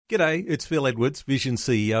G'day, it's Phil Edwards, Vision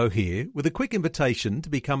CEO here, with a quick invitation to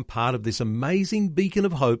become part of this amazing beacon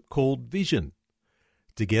of hope called Vision.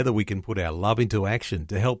 Together we can put our love into action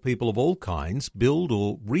to help people of all kinds build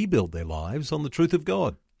or rebuild their lives on the truth of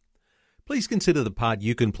God. Please consider the part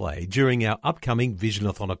you can play during our upcoming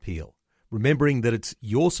Visionathon appeal, remembering that it's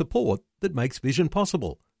your support that makes Vision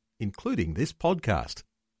possible, including this podcast.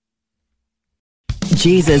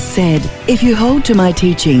 Jesus said, "If you hold to my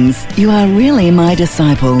teachings, you are really my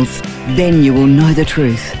disciples. Then you will know the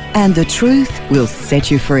truth, and the truth will set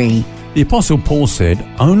you free." The Apostle Paul said,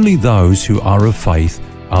 "Only those who are of faith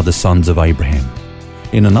are the sons of Abraham."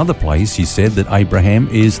 In another place, he said that Abraham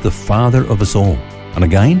is the father of us all. And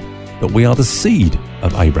again, that we are the seed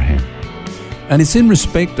of Abraham. And it's in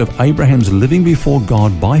respect of Abraham's living before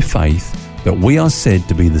God by faith that we are said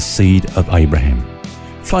to be the seed of Abraham.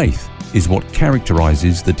 Faith is what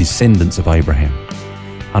characterizes the descendants of Abraham.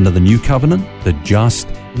 Under the new covenant, the just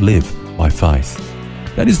live by faith.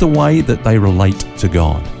 That is the way that they relate to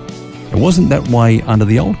God. It wasn't that way under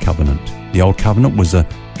the old covenant. The old covenant was a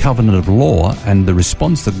covenant of law, and the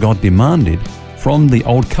response that God demanded from the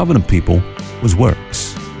old covenant people was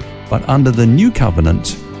works. But under the new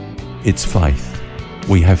covenant, it's faith.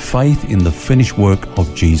 We have faith in the finished work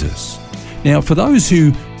of Jesus. Now, for those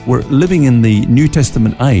who were living in the New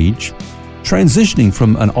Testament age, transitioning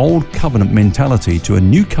from an old covenant mentality to a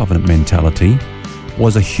new covenant mentality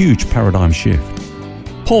was a huge paradigm shift.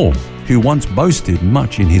 Paul, who once boasted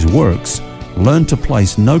much in his works, learned to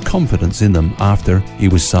place no confidence in them after he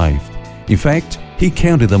was saved. In fact, he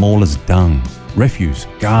counted them all as dung, refuse,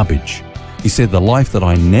 garbage. He said, "The life that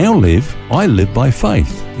I now live, I live by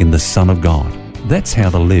faith in the Son of God." That's how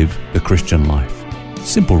to live the Christian life.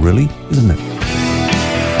 Simple, really, isn't it?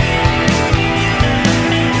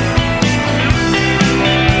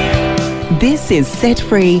 This is Set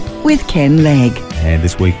Free with Ken Legg. And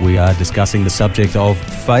this week we are discussing the subject of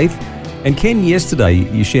faith. And Ken, yesterday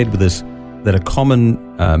you shared with us that a common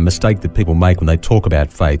mistake that people make when they talk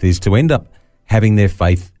about faith is to end up having their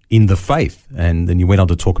faith in the faith. And then you went on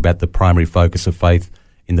to talk about the primary focus of faith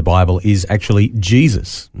in the Bible is actually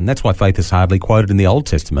Jesus. And that's why faith is hardly quoted in the Old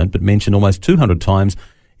Testament, but mentioned almost 200 times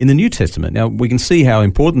in the New Testament. Now, we can see how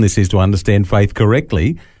important this is to understand faith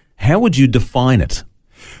correctly. How would you define it?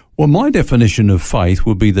 Well, my definition of faith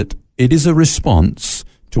would be that it is a response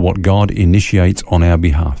to what God initiates on our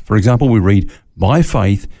behalf. For example, we read, by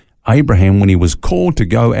faith, Abraham, when he was called to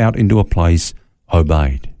go out into a place,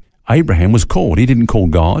 obeyed. Abraham was called. He didn't call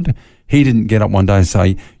God. He didn't get up one day and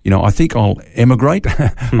say, I think I'll emigrate.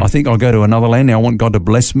 I think I'll go to another land. Now I want God to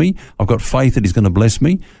bless me. I've got faith that he's going to bless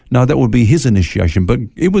me. No, that would be his initiation. But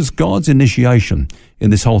it was God's initiation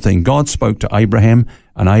in this whole thing. God spoke to Abraham,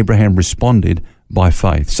 and Abraham responded by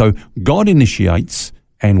faith. So God initiates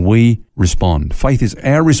and we respond. Faith is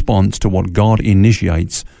our response to what God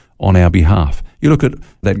initiates on our behalf. You look at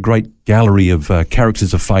that great gallery of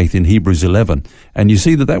characters of faith in Hebrews 11, and you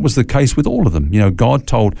see that that was the case with all of them. God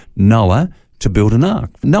told Noah to build an ark.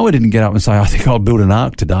 Noah didn't get up and say, "I think I'll build an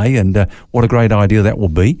ark today, and what a great idea that will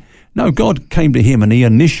be." No, God came to him and he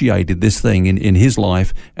initiated this thing in his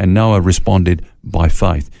life, and Noah responded by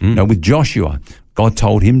faith. With Joshua, God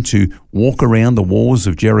told him to walk around the walls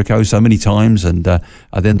of Jericho so many times, and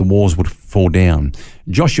then the walls would fall down.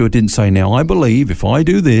 Joshua didn't say, "Now I believe if I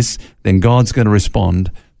do this, then God's going to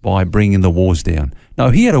respond by bringing the walls down." No,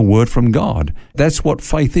 he had a word from God. That's what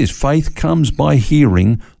faith is. Faith comes by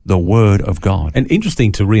hearing the word of God. And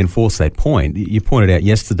interesting to reinforce that point, you pointed out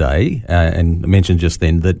yesterday and mentioned just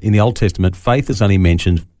then that in the Old Testament, faith is only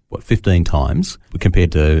mentioned 15 times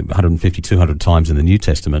compared to 150, 200 times in the New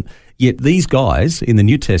Testament. Yet these guys in the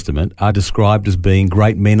New Testament are described as being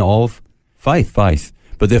great men of faith.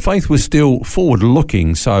 But their faith was still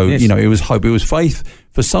forward-looking, so, yes. It was hope. It was faith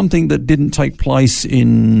for something that didn't take place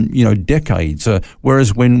in, decades.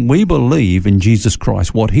 Whereas when we believe in Jesus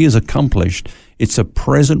Christ, what he has accomplished, it's a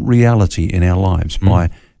present reality in our lives by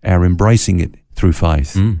our embracing it through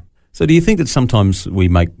faith. So do you think that sometimes we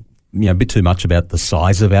make a bit too much about the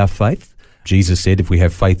size of our faith? Jesus said if we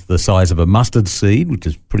have faith the size of a mustard seed, which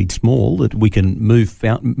is pretty small, that we can move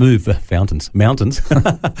mountains. We can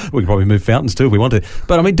probably move fountains too if we want to.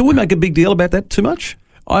 But, do we make a big deal about that too much?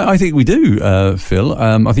 I think we do, Phil.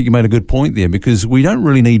 I think you made a good point there, because we don't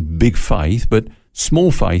really need big faith, but small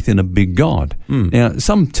faith in a big God. Now,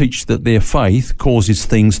 some teach that their faith causes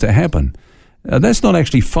things to happen. That's not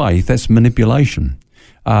actually faith, that's manipulation.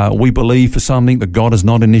 We believe for something that God has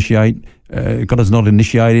not initiated,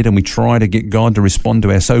 and we try to get God to respond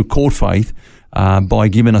to our so-called faith by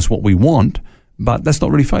giving us what we want. But that's not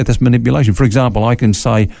really faith, that's manipulation. For example, I can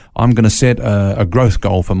say, I'm going to set a growth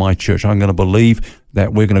goal for my church. I'm going to believe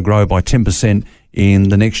that we're going to grow by 10% in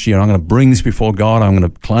the next year. I'm going to bring this before God. I'm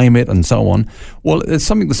going to claim it and so on. Well, it's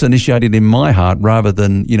something that's initiated in my heart rather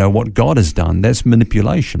than, what God has done. That's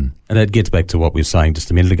manipulation. And that gets back to what we were saying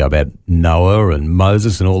just a minute ago about Noah and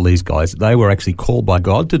Moses and all these guys. They were actually called by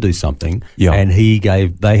God to do something, and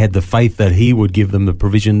they had the faith that he would give them the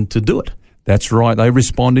provision to do it. That's right. They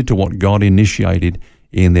responded to what God initiated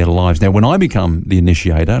in their lives. Now, when I become the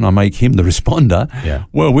initiator and I make him the responder,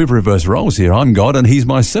 well, we've reversed roles here. I'm God and he's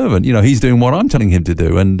my servant. He's doing what I'm telling him to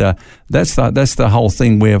do. And that's the whole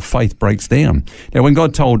thing where faith breaks down. Now, when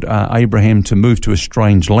God told Abraham to move to a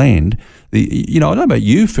strange land, I don't know about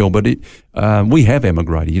you, Phil, but we have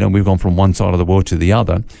emigrated. We've gone from one side of the world to the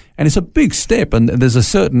other. And it's a big step, and there's a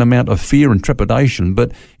certain amount of fear and trepidation.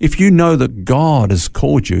 But if you know that God has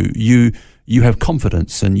called you have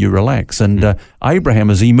confidence and you relax. And Abraham,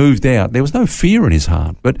 as he moved out, there was no fear in his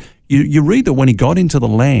heart. But you read that when he got into the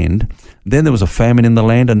land, then there was a famine in the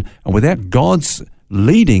land, and without God's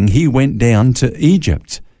leading, he went down to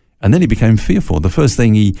Egypt. And then he became fearful. The first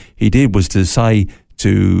thing he did was to say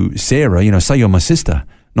to Sarah, say you're my sister,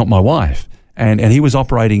 not my wife. And he was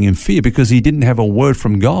operating in fear because he didn't have a word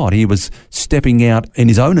from God. He was stepping out in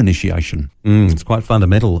his own initiation. It's quite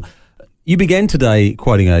fundamental. You began today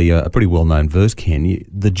quoting a pretty well-known verse, Ken.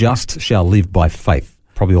 The just shall live by faith.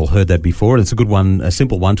 Probably all heard that before. It's a good one, a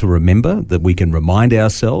simple one to remember, that we can remind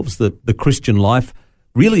ourselves that the Christian life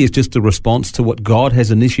really is just a response to what God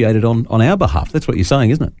has initiated on our behalf. That's what you're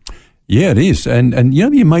saying, isn't it? Yeah, it is. And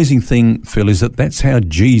the amazing thing, Phil, is that that's how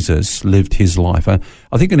Jesus lived his life. I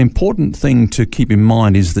think an important thing to keep in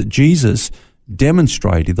mind is that Jesus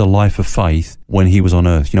demonstrated the life of faith when he was on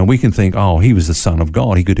earth. We can think, he was the Son of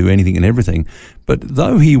God. He could do anything and everything. But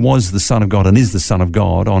though he was the Son of God and is the Son of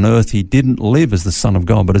God, on earth he didn't live as the Son of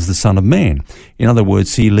God, but as the Son of Man. In other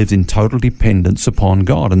words, he lived in total dependence upon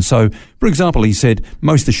God. And so, for example, he said,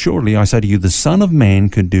 most assuredly, I say to you, the Son of Man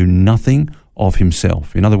can do nothing of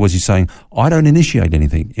himself. In other words, he's saying, I don't initiate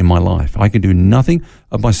anything in my life. I can do nothing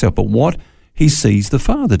of myself, but what he sees the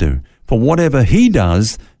Father do. For whatever he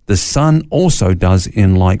does, the Son also does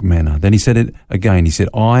in like manner. Then he said it again. He said,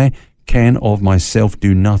 I can of myself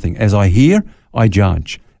do nothing. As I hear, I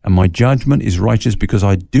judge, and my judgment is righteous because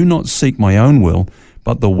I do not seek my own will,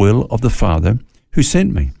 but the will of the Father who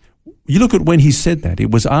sent me. You look at when he said that.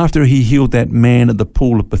 It was after he healed that man at the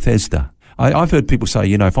pool of Bethesda. I've heard people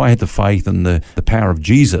say, if I had the faith and the power of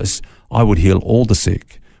Jesus, I would heal all the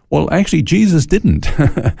sick. Well, actually, Jesus didn't.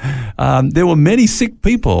 There were many sick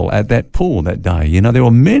people at that pool that day. There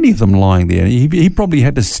were many of them lying there. He probably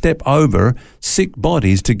had to step over sick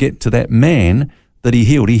bodies to get to that man that he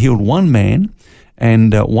healed. He healed one man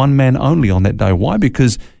and one man only on that day. Why?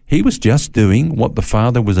 Because he was just doing what the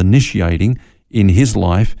Father was initiating in his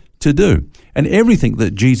life to do. And everything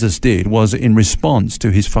that Jesus did was in response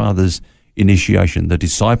to his Father's initiation. The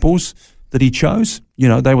disciples that he chose,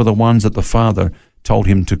 they were the ones that the Father told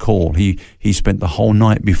him to call. He spent the whole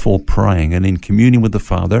night before praying and in communion with the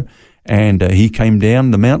Father, and he came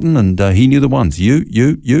down the mountain and he knew the ones. You,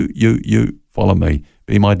 follow me,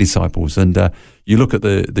 be my disciples. And you look at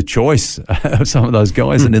the choice of some of those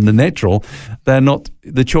guys, and in the natural, they're not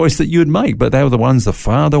the choice that you would make, but they were the ones the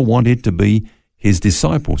Father wanted to be his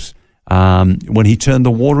disciples. When he turned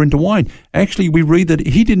the water into wine, actually we read that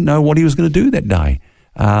he didn't know what he was going to do that day.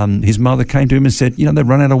 His mother came to him and said, they've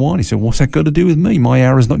run out of wine. He said, what's that got to do with me? My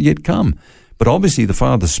hour has not yet come. But obviously the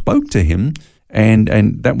Father spoke to him, and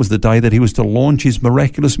that was the day that he was to launch his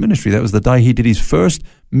miraculous ministry. That was the day he did his first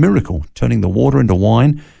miracle, turning the water into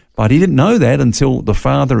wine. But he didn't know that until the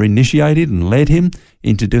Father initiated and led him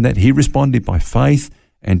into doing that. He responded by faith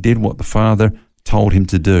and did what the Father told him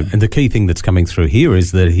to do. And the key thing that's coming through here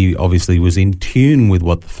is that he obviously was in tune with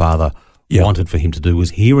what the Father wanted for him to do,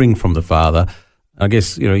 was hearing from the Father. I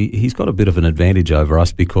guess, he's got a bit of an advantage over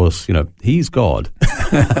us because, he's God.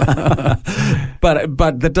 But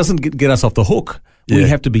that doesn't get us off the hook. Yeah. We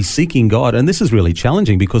have to be seeking God. And this is really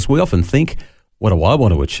challenging because we often think, what do I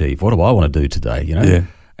want to achieve? What do I want to do today? Yeah.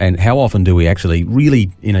 And how often do we actually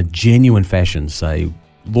really, in a genuine fashion, say,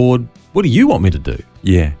 Lord, what do you want me to do?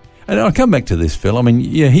 Yeah. And I come back to this, Phil. I mean,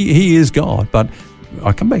 he is God. But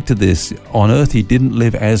I come back to this. On earth, he didn't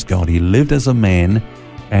live as God. He lived as a man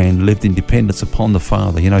and lived in dependence upon the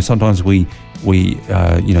Father. Sometimes we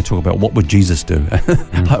talk about what would Jesus do.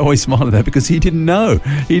 I always smile at that because he didn't know.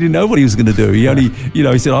 He didn't know what he was going to do. He only,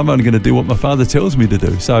 he said, I'm only going to do what my Father tells me to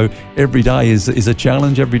do. So every day is a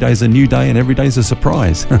challenge. Every day is a new day, and every day is a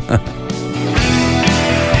surprise.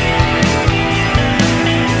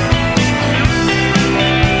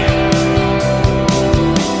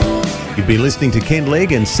 You've been listening to Ken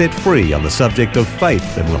Legg and Set Free on the subject of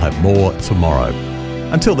faith, and we'll have more tomorrow.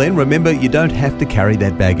 Until then, remember you don't have to carry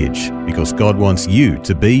that baggage because God wants you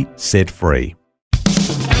to be set free.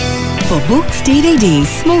 For books, DVDs,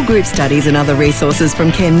 small group studies and other resources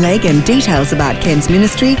from Ken Legg and details about Ken's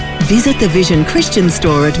ministry, visit the Vision Christian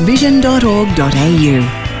store at vision.org.au.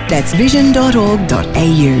 That's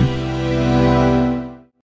vision.org.au.